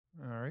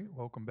Alright,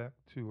 welcome back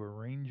to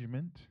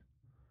Arrangement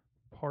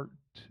Part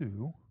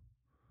 2.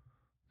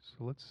 So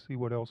let's see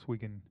what else we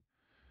can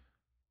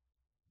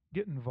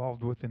get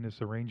involved with in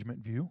this arrangement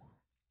view.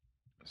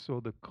 So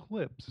the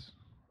clips,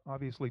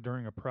 obviously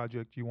during a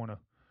project you want to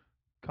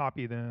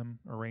copy them,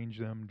 arrange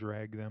them,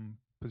 drag them,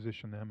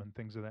 position them, and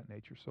things of that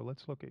nature. So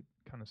let's look at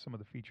kind of some of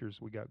the features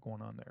we got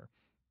going on there.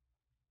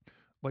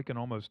 Like in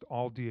almost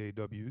all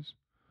DAWs,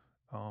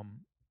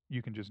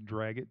 you can just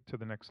drag it to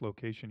the next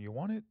location you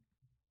want it.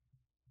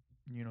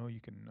 You know, you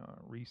can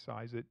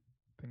resize it,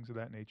 things of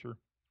that nature.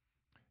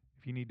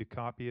 If you need to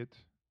copy it,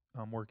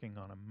 I'm working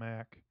on a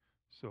Mac,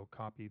 so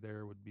copy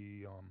there would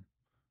be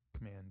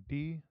Command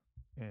D,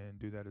 and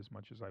do that as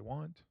much as I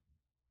want.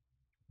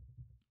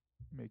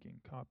 Making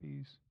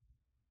copies.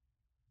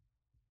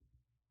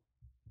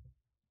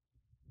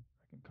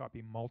 I can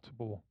copy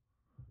multiple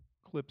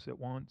clips at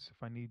once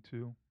if I need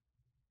to.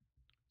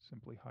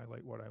 Simply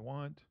highlight what I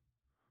want.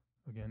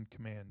 Again,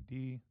 Command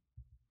D.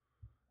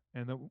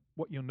 And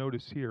what you'll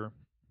notice here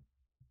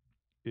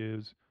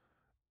is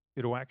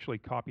it'll actually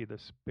copy the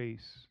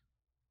space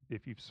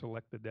if you've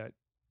selected that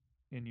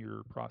in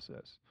your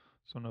process.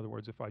 So in other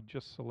words, if I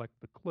just select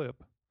the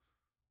clip,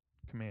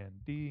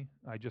 Command D,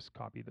 I just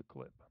copy the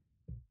clip.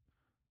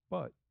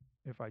 But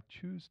if I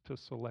choose to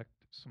select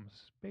some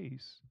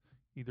space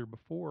either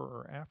before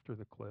or after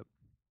the clip,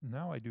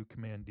 now I do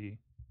Command D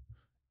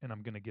and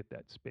I'm going to get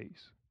that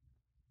space.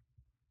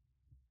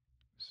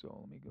 So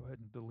let me go ahead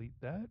and delete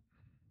that.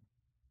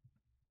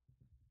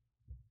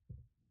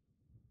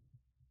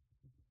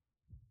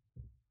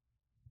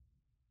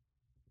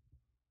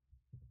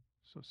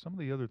 So some of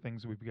the other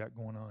things we've got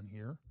going on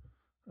here,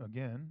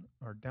 again,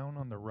 are down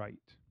on the right.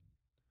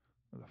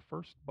 The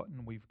first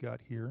button we've got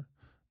here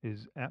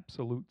is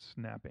absolute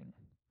snapping.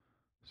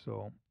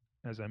 So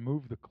as I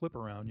move the clip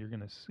around, you're going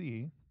to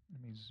see,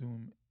 let me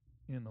zoom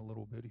in a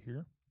little bit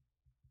here,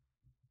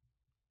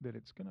 that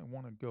it's going to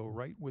want to go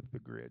right with the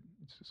grid.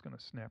 It's just going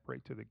to snap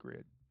right to the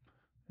grid.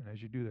 And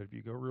as you do that, if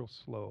you go real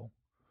slow,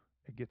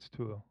 it gets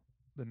to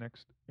the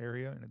next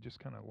area and it just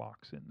kind of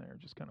locks in there,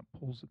 just kind of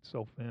pulls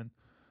itself in.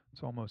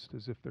 It's almost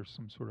as if there's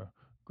some sort of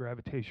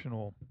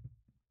gravitational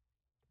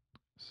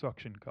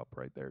suction cup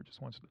right there. It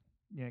just wants to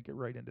yank it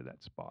right into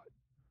that spot.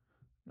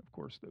 And of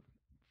course, the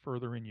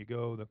further in you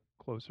go, the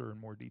closer and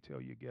more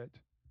detail you get.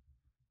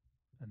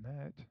 And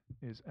that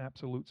is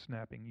absolute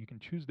snapping. You can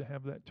choose to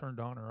have that turned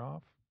on or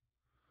off.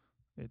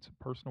 It's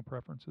personal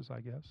preferences, I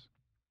guess.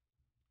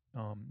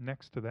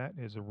 Next to that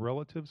is a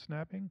relative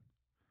snapping.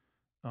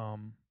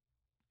 And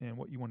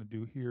what you want to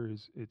do here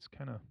is it's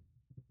kind of,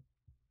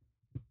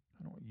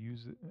 I don't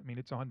use it. I mean,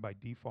 it's on by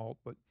default,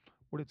 but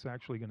what it's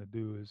actually going to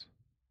do is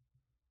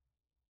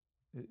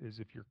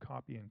if you're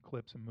copying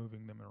clips and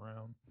moving them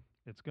around,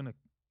 it's going to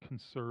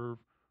conserve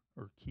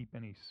or keep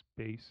any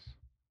space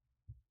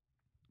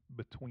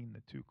between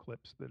the two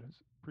clips that has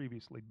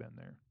previously been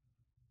there.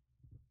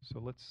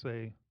 So let's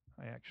say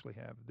I actually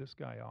have this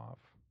guy off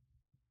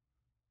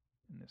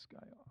and this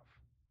guy off.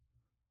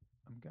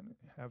 I'm going to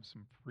have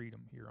some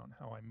freedom here on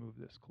how I move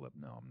this clip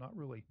now. I'm not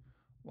really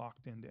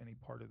locked into any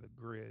part of the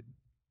grid,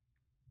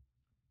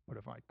 but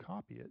if I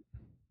copy it,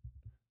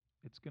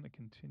 it's going to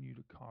continue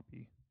to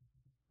copy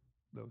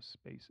those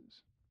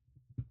spaces.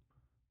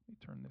 Let me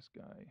turn this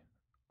guy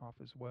off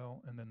as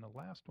well. And then the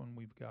last one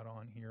we've got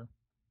on here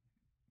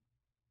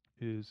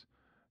is,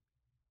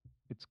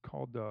 it's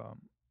called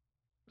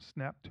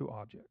Snap to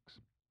Objects.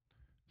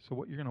 So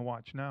what you're going to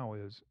watch now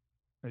is,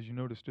 as you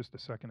noticed just a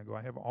second ago,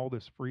 I have all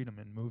this freedom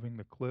in moving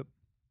the clip.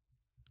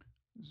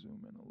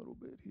 Zoom in a little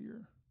bit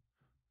here.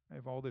 I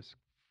have all this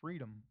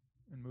freedom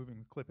in moving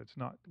the clip. It's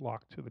not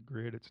locked to the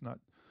grid. It's not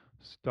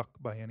stuck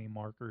by any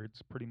marker.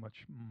 It's pretty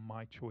much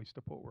my choice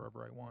to put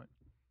wherever I want.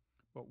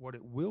 But what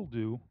it will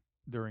do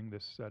during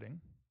this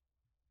setting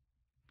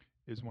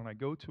is when I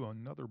go to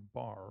another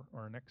bar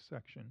or a next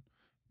section,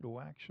 it will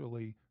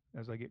actually,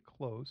 as I get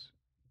close,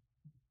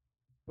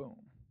 boom,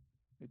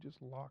 it just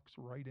locks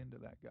right into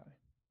that guy.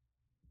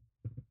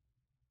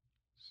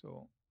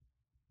 So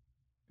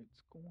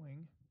it's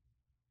going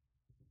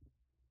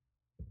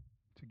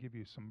to give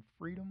you some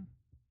freedom,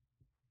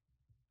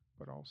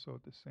 but also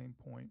at the same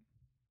point,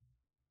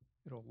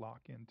 it'll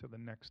lock into the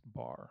next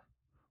bar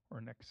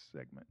or next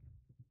segment.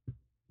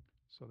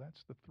 So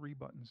that's the three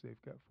buttons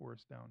they've got for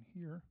us down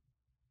here.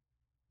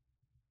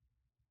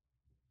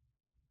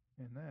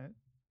 And that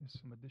is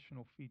some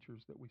additional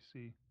features that we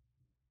see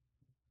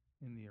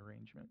in the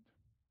arrangement.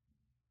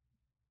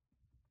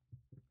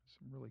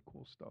 Some really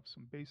cool stuff,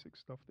 some basic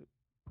stuff that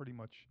pretty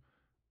much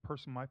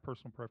my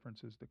personal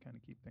preference is to kind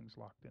of keep things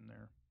locked in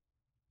there.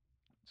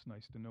 It's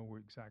nice to know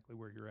exactly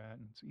where you're at,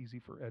 and it's easy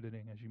for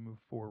editing as you move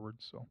forward.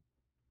 So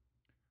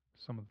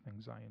some of the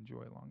things I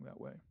enjoy along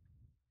that way.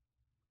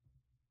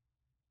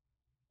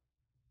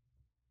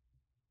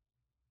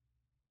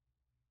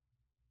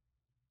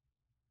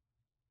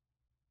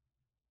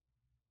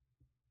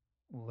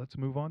 Let's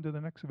move on to the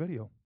next video.